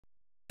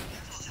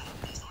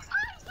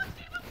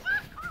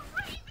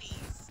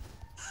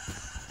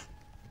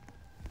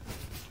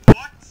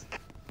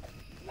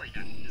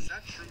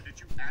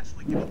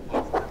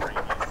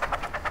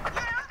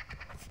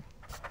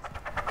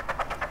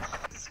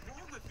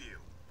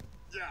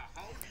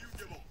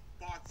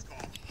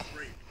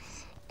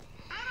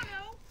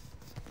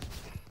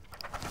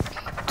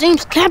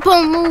James kept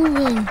on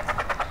moving.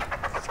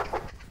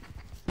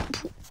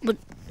 But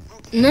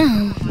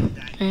no,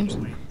 James.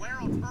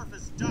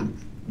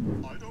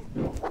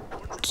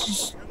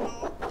 Just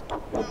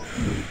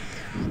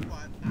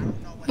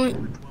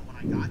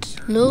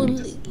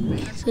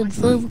went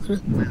slowly.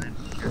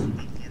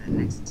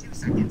 He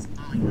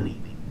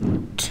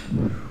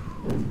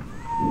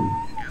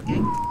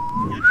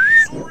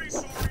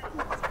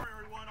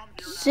said,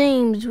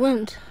 James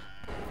went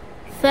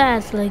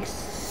fast like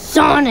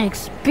Sonic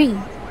speed.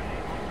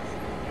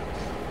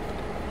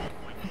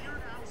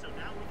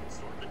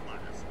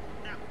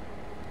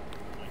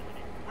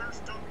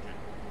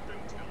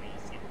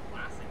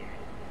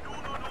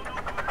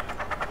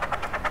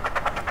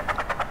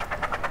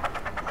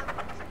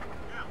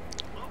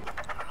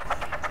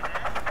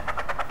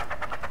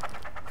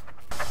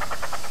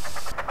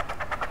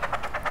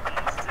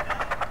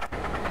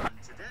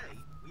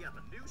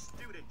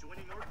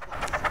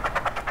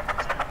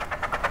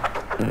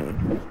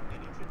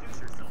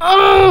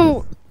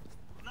 Oh!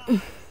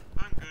 I'm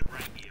good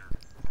right here.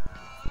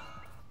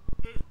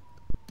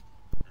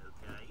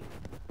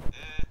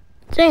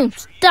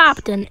 James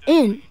stopped and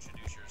in.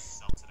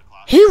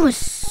 He was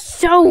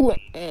so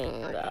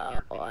angry.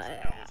 So,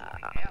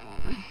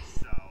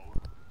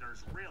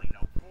 there's really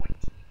no point.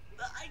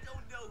 But I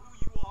don't know who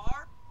you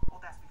are. Well,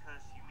 that's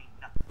because you mean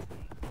nothing to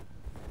me.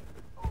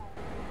 Oh,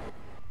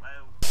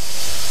 well.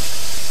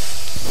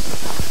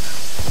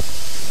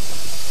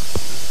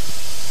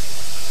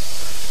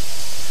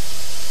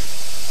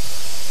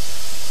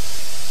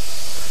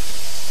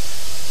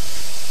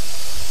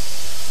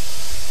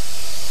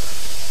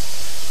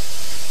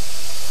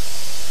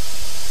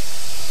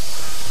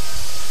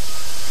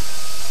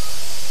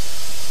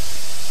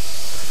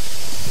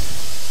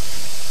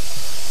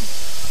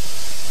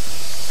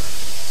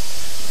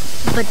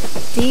 But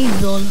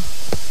Diesel,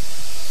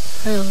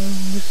 the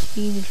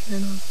speed is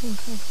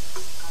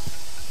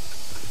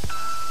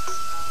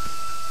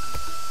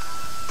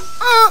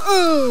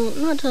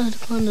not that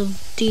kind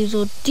of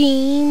Diesel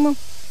team.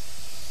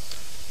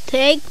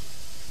 Take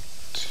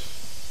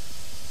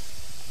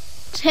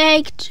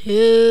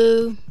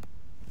two.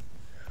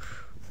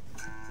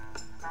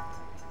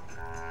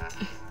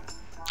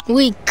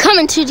 We come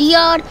into the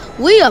yard.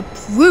 We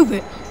approve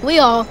it. We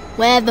are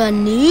weather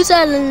news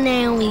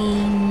now.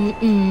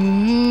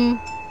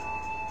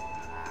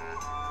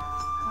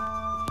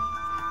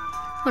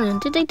 Hold on,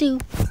 did they do?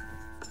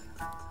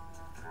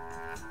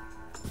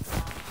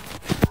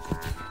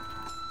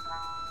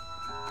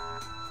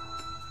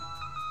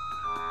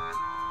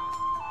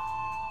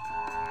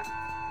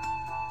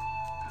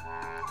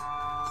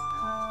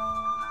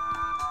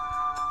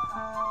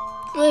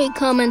 We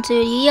come into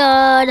the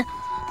yard.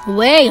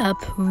 We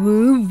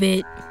approve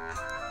it.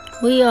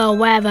 We are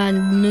weather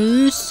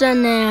news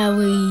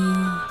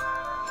scenario.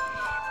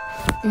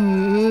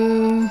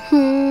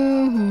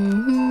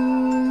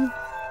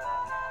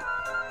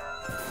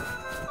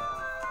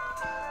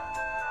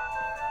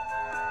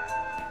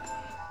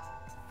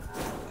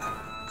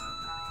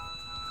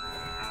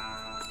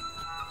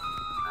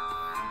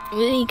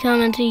 We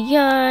come into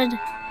yard.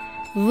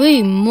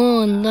 We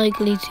more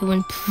likely to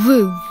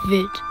improve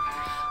it.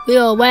 We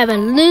are weather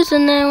news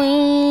scenario.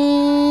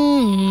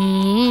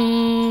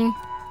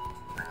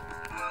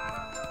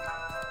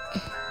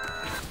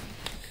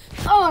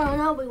 Oh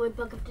no, we went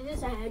back up to this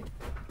side.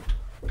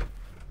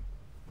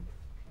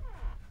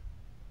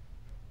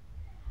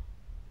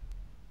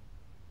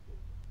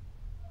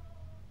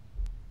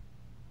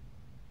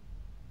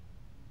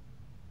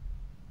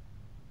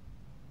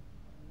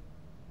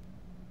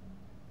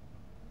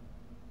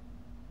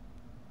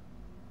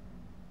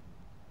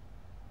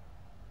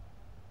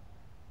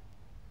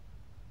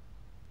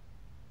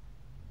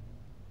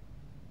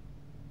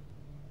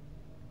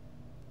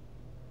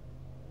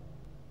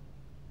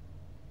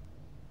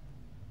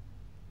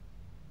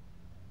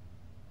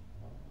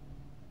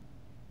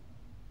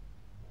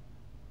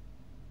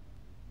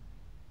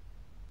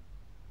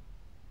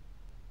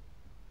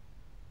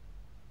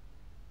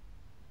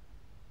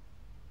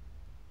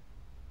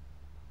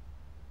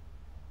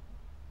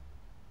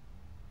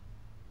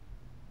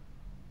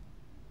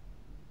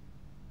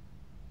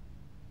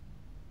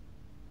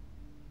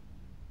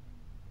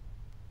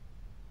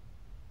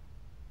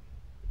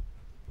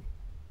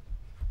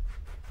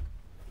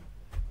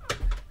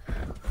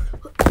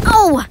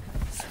 Oh!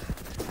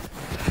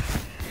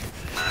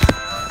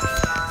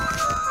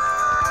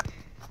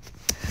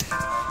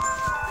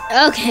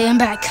 Okay, I'm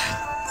back.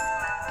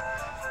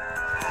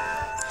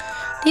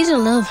 These are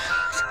love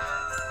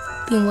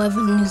being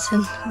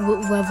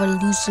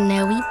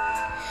revolutionary.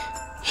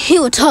 He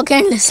would talk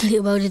endlessly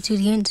about it to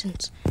the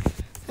internet.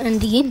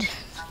 And the internet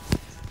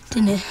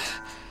didn't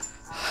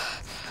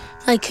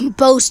like him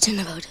boasting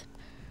about it.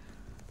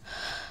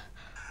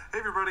 Hey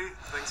everybody,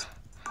 thanks.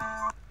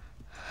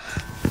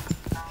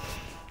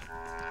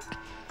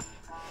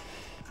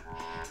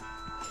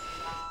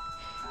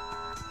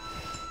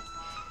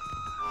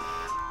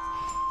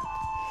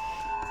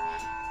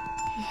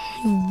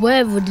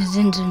 Wherever this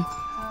engine,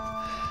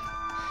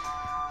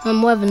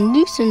 I'm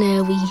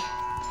revolutionary.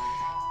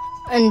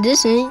 And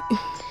this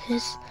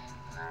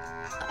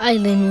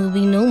island will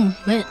be no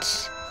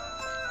match.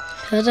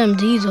 Cause I'm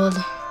Diesel.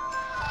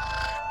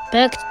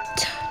 Back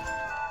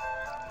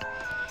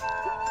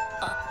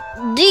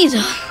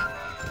Diesel.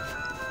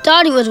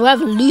 Thought he was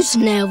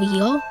revolutionary,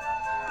 y'all.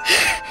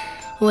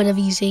 Whatever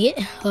you say it,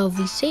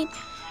 however you say it.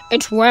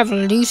 It's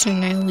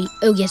revolutionary.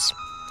 Oh yes.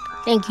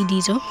 Thank you,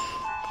 Diesel.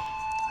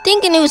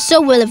 Thinking it was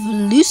so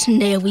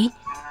revolutionary,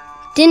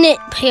 didn't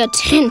pay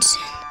attention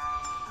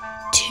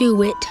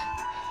to it.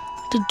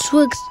 The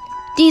drugs,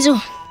 Diesel,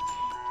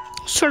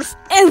 sort of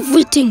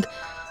everything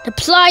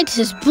applied to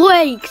his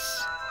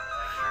brakes.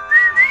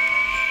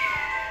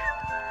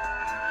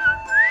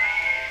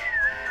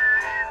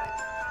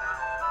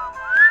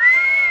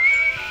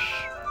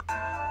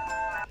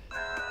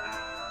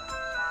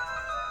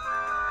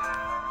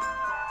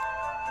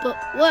 But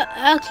what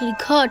actually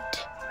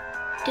caught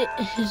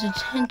his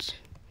attention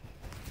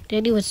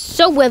that he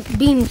was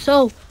being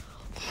so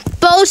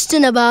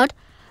boasting about,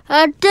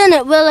 I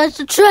didn't realize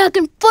the track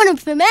in front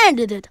of him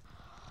ended it.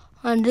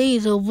 And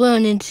these are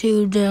running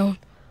two down.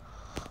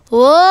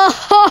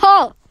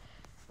 Whoa!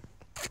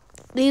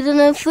 These are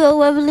not feel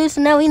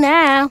revolutionary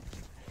now.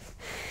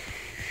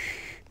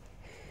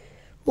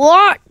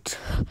 What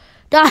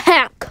the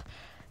heck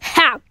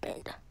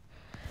happened?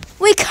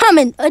 We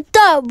coming,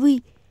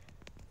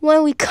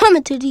 when we come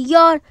into the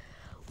yard,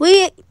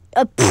 we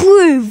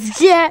approved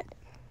that.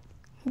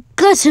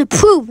 Because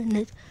approving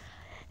it.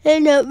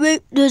 And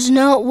that does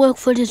not work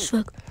for this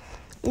truck.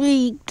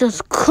 We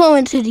just come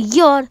into the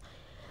yard.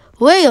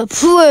 We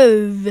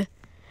approve.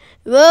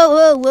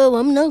 Whoa,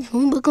 I'm not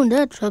going back on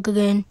that truck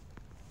again.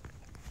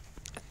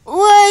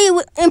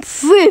 We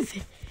improve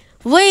it.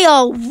 We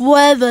are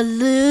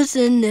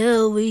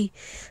revolutionary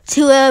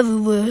to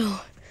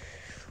everywhere.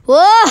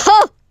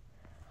 Whoa!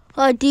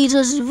 Our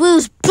diesel's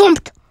wheels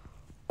bumped,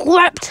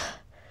 grabbed,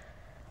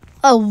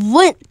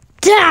 went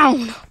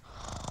down.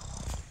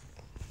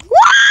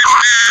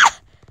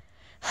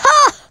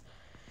 Ha!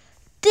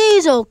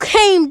 Diesel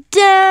came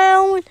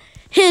down,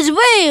 his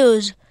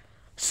wheels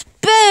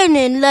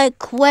spinning like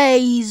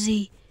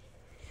crazy.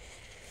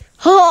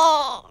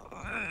 Oh.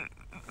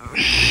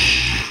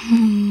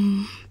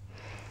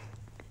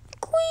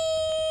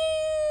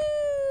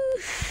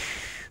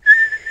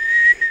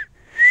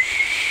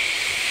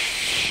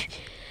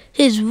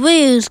 His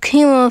wheels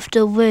came off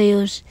the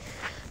rails.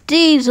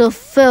 Diesel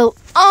felt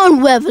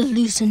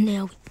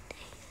unrevolutionary.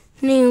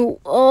 Now,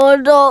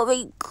 although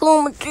we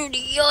come to the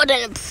yard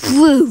and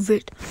approve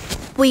it.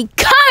 We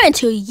come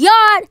to the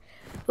yard,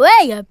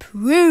 we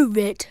approve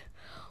it.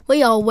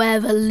 We are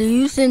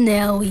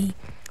revolutionary.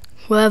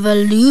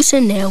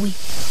 Revolutionary.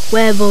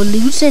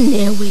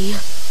 Revolutionary.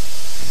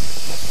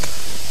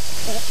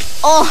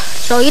 Oh,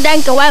 so you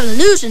think a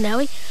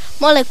revolutionary?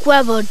 More like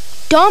revel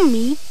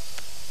dummy.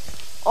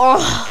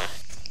 Oh.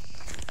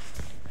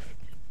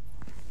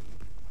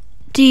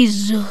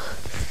 Diesel.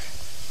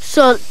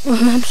 So,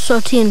 I'm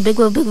sorting big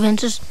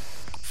ventures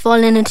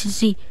falling into the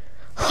sea.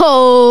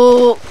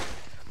 Oh,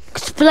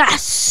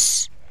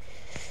 splash!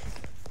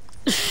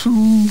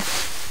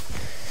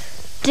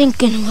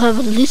 Thinking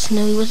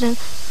revolutionary wasn't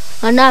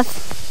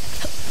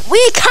enough.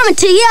 We coming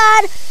to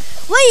yard.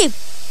 We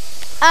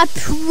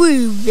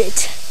approve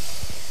it.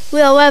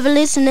 We are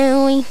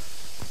revolutionary.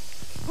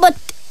 But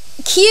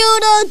cue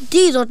the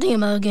Diesel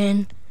theme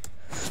again.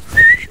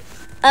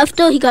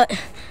 After he got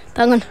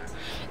back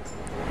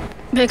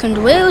on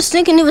the wheels,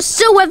 thinking he was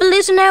so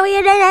revolutionary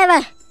than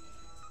ever.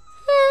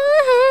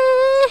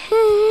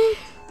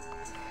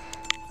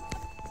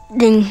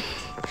 Then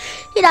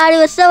he thought he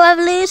was so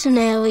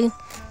revolutionary.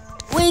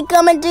 We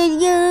coming to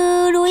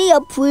you, we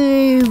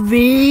approve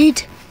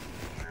it.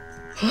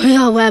 We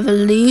are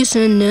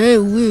revolutionary.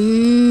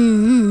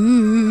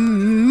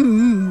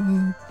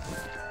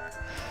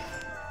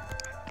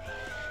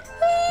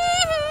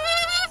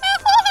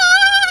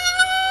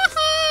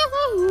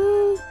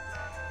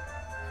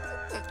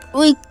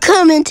 We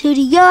come into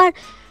the yard,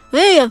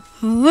 we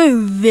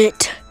approve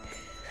it.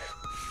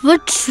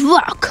 What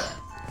truck?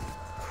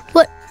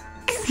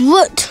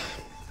 What?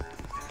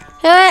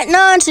 That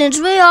nonsense,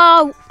 we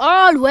are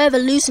all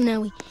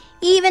revolutionary.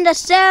 Even the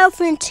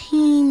Southern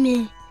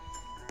team.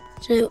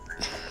 So,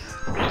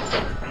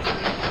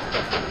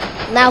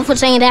 now for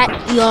saying that,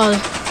 you are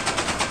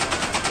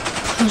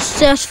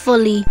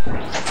successfully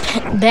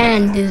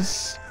banned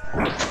this.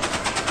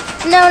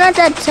 No, not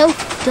that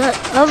the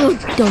other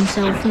dumb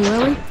cell phone,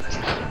 really.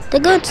 The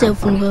good cell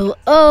phone, though.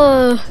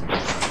 I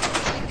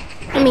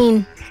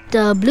mean,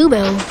 the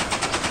Bluebell.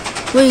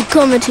 We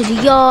come into the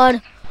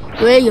yard.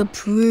 We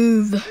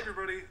approve. Hey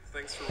everybody,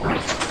 thanks for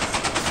watching.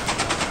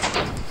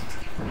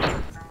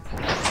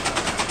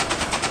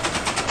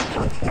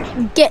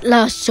 Get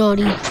lost,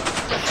 shorty.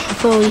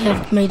 Before we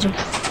have major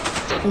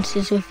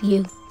differences with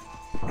you.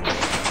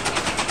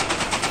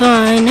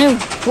 Fine, I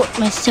put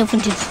myself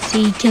into the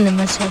sea, killing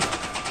myself.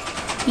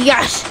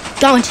 Yes,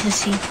 going to the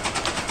sea.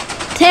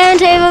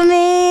 Turntable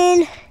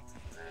man.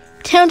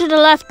 Turn to the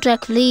left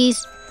track,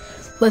 please.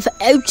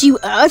 Without you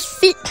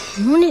outfit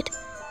on it.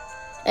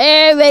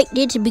 Alright,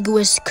 it's a big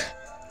risk.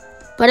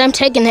 but I'm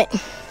taking it.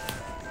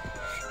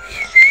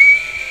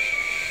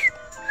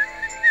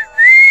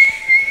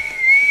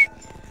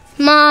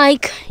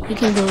 Mike, you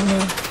can go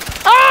now.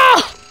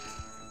 Oh!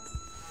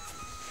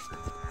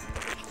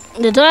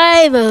 The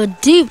diver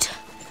dipped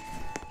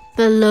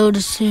below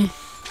the sea.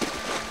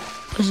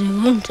 As he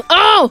went,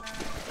 oh!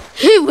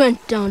 He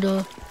went down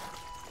the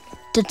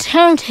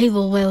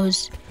turntable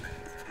wells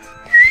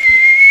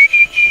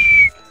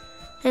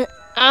and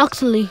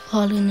actually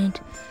falling it.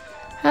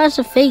 How's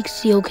the fake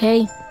sea,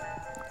 okay?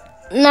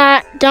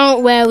 Nah,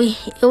 don't worry.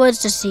 It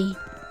was the sea.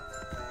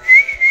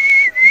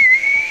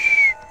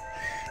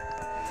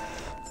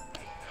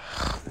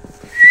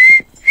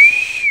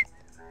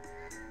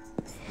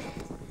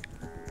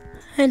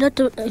 I thought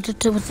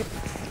it was it.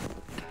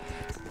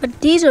 But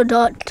these are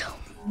not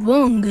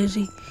wrong, is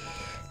he?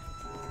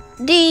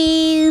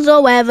 These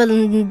are waved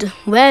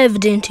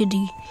into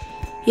the.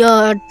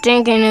 You're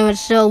thinking it was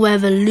so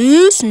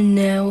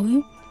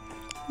revolutionary.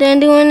 Then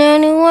doing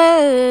any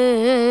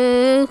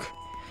work.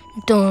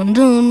 Dun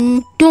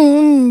dun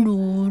dun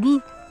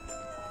dun.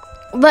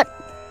 But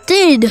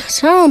did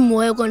some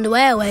work on the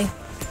railway.